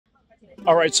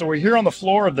All right, so we're here on the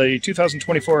floor of the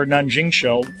 2024 Nanjing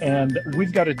Show, and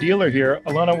we've got a dealer here.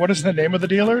 Alana, what is the name of the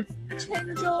dealer?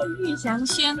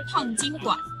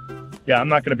 Yeah, I'm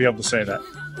not going to be able to say that.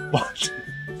 But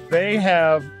they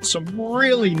have some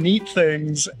really neat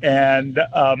things, and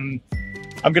I'm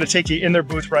going to take you in their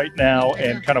booth right now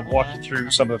and kind of walk you through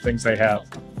some of the things they have.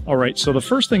 All right, so the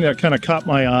first thing that kind of caught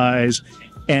my eyes,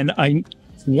 and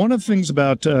one of the things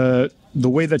about the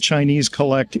way that Chinese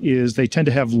collect is they tend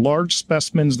to have large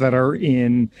specimens that are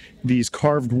in these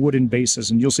carved wooden bases,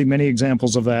 and you'll see many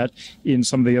examples of that in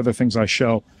some of the other things I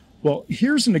show. Well,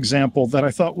 here's an example that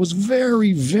I thought was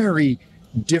very, very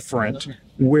different,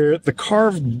 where the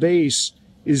carved base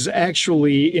is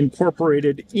actually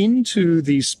incorporated into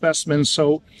these specimens,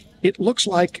 so it looks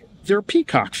like they're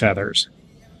peacock feathers.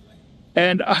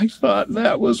 And I thought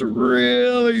that was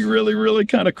really, really, really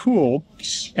kind of cool.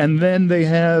 And then they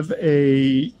have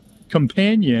a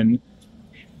companion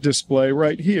display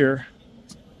right here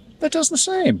that does the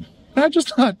same. I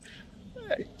just thought,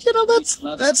 you know,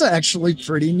 that's actually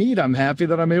pretty neat. I'm happy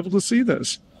that I'm able to see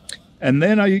this. And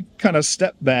then I kind of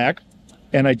step back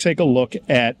and I take a look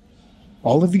at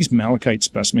all of these Malachite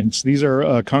specimens. These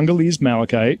are Congolese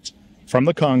Malachites from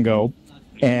the Congo.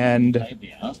 And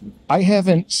I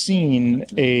haven't seen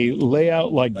a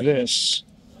layout like this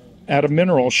at a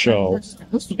mineral show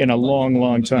in a long,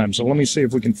 long time. So let me see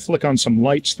if we can flick on some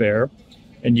lights there,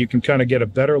 and you can kind of get a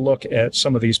better look at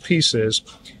some of these pieces.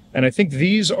 And I think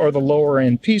these are the lower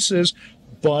end pieces,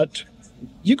 but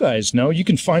you guys know you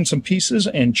can find some pieces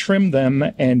and trim them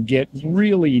and get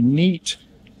really neat,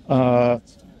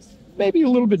 maybe a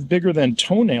little bit bigger than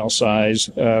toenail size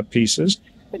pieces.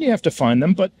 And you have to find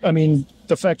them. But, I mean,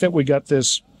 the fact that we got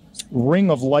this ring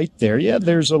of light there, yeah,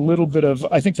 there's a little bit of,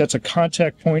 I think that's a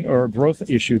contact point or a growth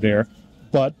issue there.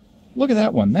 But look at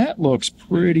that one. That looks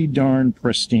pretty darn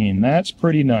pristine. That's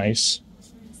pretty nice.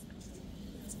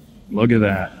 Look at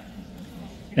that.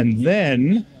 And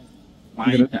then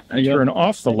I'm going to turn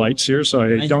off the lights here so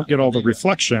I don't get all the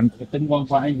reflection.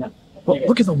 But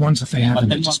look at the ones that they have in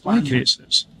the display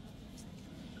cases.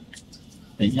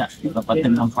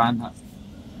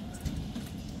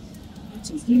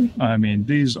 I mean,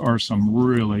 these are some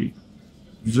really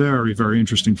very, very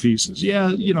interesting pieces. Yeah,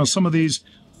 you know, some of these,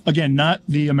 again, not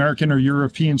the American or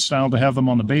European style to have them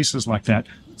on the bases like that.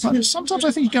 But sometimes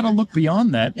I think you got to look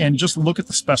beyond that and just look at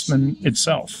the specimen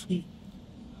itself.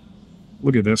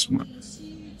 Look at this one.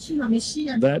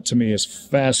 That, to me, is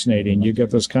fascinating. You get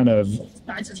this kind of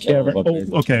cavern.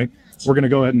 Oh, okay. We're going to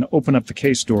go ahead and open up the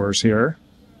case doors here.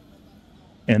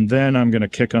 And then I'm going to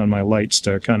kick on my lights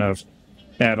to kind of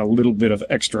add a little bit of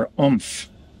extra oomph.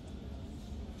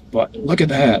 But look at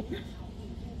that.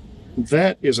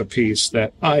 That is a piece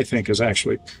that I think is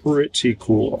actually pretty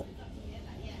cool.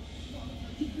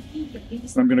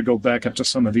 I'm going to go back up to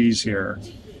some of these here.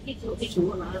 I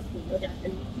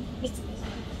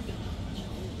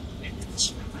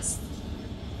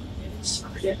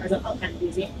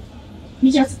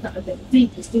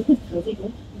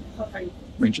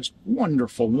mean, just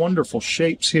wonderful, wonderful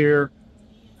shapes here.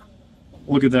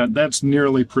 Look at that. That's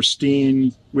nearly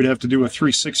pristine. We'd have to do a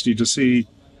 360 to see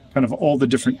kind of all the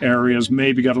different areas.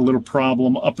 Maybe got a little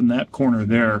problem up in that corner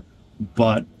there,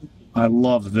 but I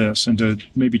love this. And to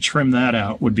maybe trim that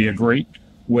out would be a great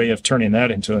way of turning that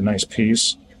into a nice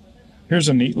piece. Here's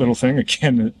a neat little thing.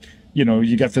 Again, you know,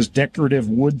 you got this decorative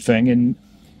wood thing, and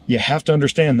you have to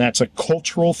understand that's a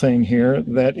cultural thing here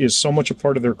that is so much a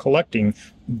part of their collecting,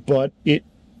 but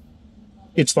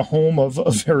it's the home of a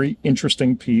very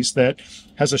interesting piece that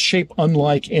has a shape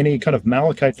unlike any kind of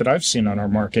malachite that I've seen on our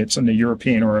markets, in the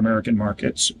European or American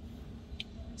markets.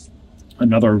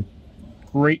 Another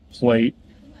great plate.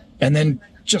 And then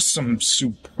just some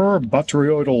superb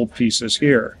botryoidal pieces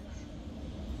here.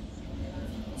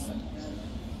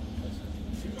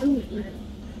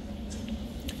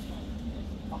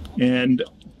 And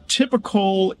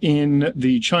typical in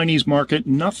the Chinese market,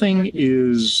 nothing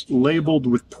is labeled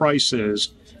with prices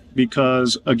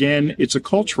because, again, it's a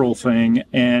cultural thing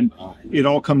and it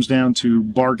all comes down to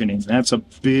bargaining. That's a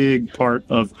big part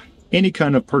of any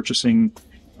kind of purchasing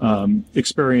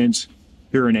experience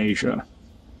here in Asia.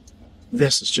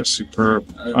 This is just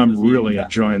superb. I'm really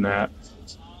enjoying that.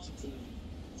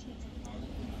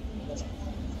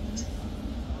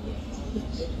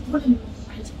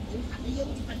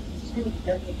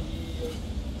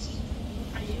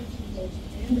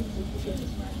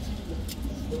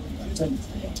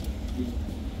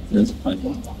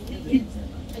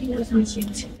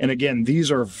 And again,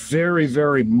 these are very,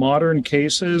 very modern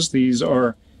cases. These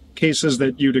are cases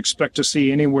that you'd expect to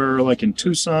see anywhere like in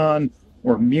Tucson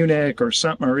or Munich or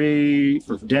Sainte Marie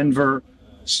or Denver.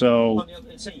 So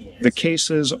the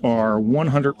cases are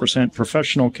 100%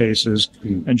 professional cases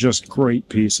and just great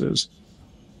pieces.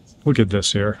 Look at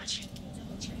this here.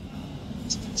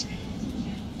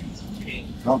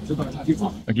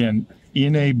 Again,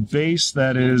 in a base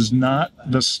that is not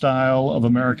the style of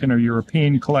American or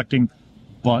European collecting,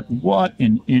 but what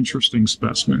an interesting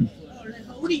specimen.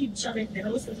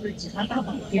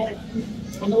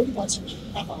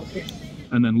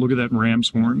 And then look at that ram's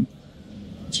horn.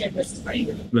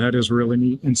 That is really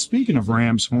neat. And speaking of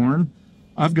ram's horn,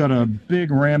 I've got a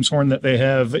big ram's horn that they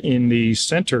have in the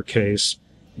center case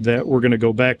that we're going to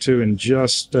go back to in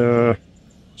just a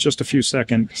few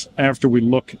seconds after we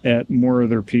look at more of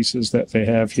their pieces that they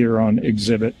have here on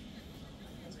exhibit.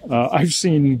 I've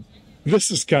seen,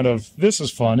 this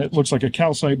is fun. It looks like a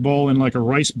calcite bowl and like a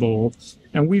rice bowl.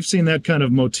 And we've seen that kind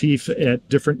of motif at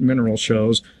different mineral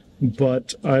shows,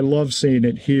 but I love seeing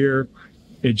it here.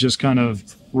 It just kind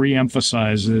of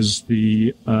re-emphasizes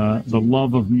the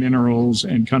love of minerals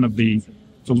and kind of the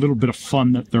little bit of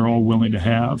fun that they're all willing to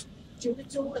have.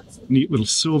 Neat little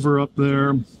silver up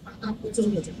there.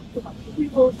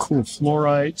 Cool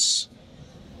fluorites.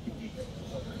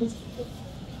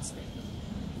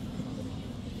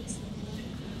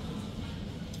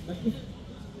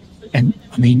 And,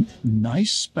 I mean,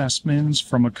 nice specimens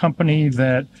from a company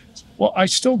that, well, I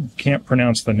still can't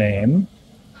pronounce the name,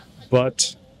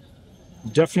 but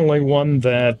definitely one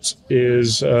that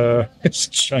is it's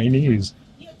Chinese,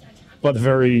 by the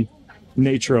very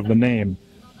nature of the name.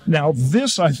 Now,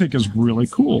 this, I think, is really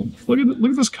cool. Look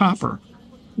at this copper.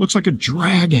 Looks like a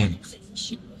dragon.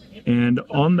 And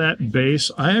on that base,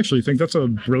 I actually think that's a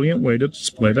brilliant way to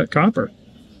display that copper.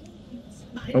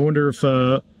 I wonder if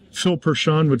Phil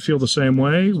Pershon would feel the same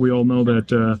way. We all know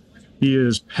that he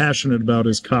is passionate about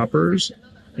his coppers.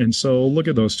 And so look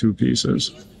at those two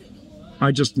pieces.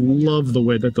 I just love the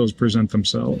way that those present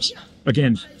themselves.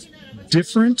 Again,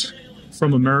 different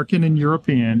from American and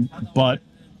European, but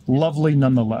lovely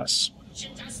nonetheless.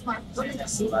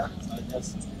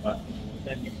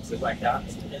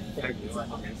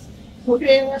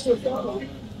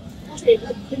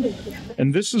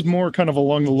 And this is more kind of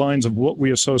along the lines of what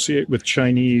we associate with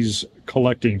Chinese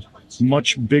collecting.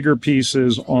 Much bigger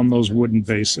pieces on those wooden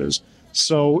vases.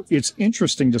 So it's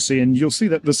interesting to see, and you'll see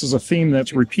that this is a theme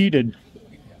that's repeated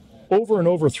over and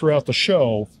over throughout the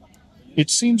show. It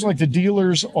seems like the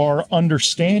dealers are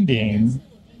understanding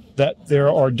that there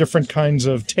are different kinds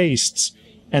of tastes,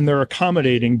 and they're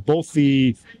accommodating both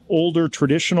the older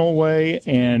traditional way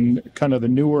and kind of the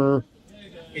newer,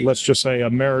 let's just say,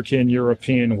 American,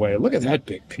 European way. Look at that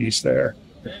big piece there.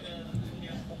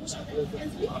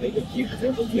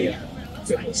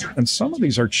 And some of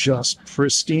these are just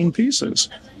pristine pieces.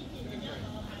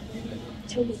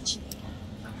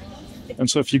 And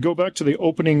so if you go back to the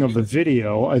opening of the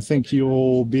video, I think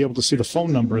you'll be able to see the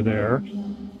phone number there.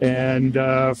 And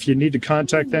if you need to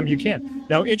contact them, you can.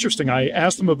 Now, interesting, I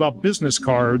asked them about business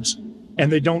cards,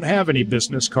 and they don't have any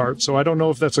business cards. So I don't know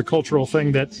if that's a cultural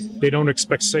thing that they don't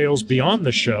expect sales beyond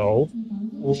the show,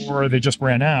 or they just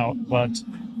ran out. But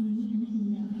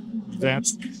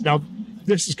that's... Now,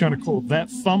 this is kind of cool. That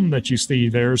thumb that you see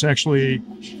there is actually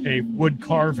a wood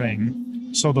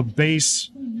carving. So the base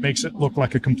makes it look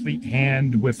like a complete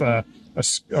hand with a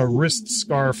wrist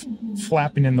scarf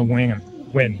flapping in the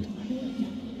wind.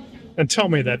 And tell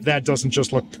me that that doesn't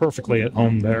just look perfectly at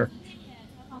home there.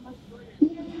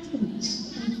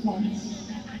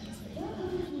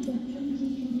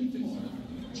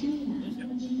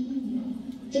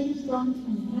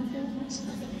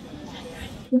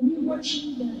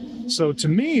 So to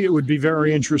me, it would be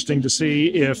very interesting to see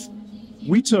if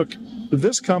we took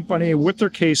this company with their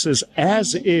cases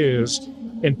as is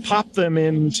and popped them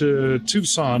into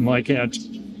Tucson, like at,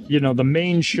 you know, the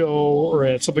main show or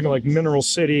at something like Mineral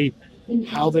City,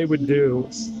 how they would do.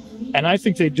 And I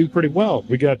think they do pretty well.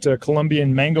 We got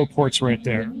Colombian mango quartz right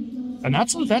there. And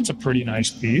that's a pretty nice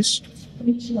piece.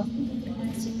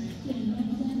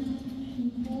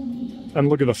 And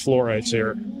look at the fluorites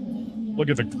here. Look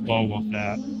at the glow of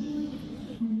that.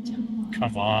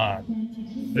 Come on.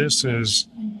 This is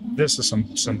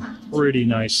some pretty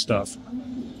nice stuff.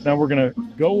 Now we're going to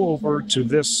go over to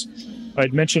this.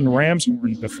 I'd mentioned ram's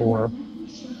horn before.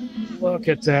 Look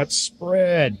at that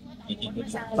spread.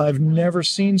 I've never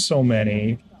seen so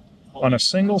many on a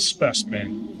single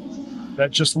specimen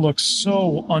that just looks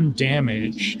so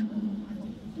undamaged.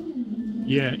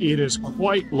 Yeah, it is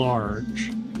quite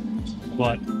large,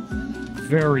 but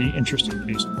very interesting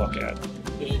piece to look at.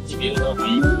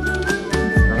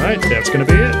 All right, that's going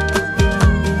to be it.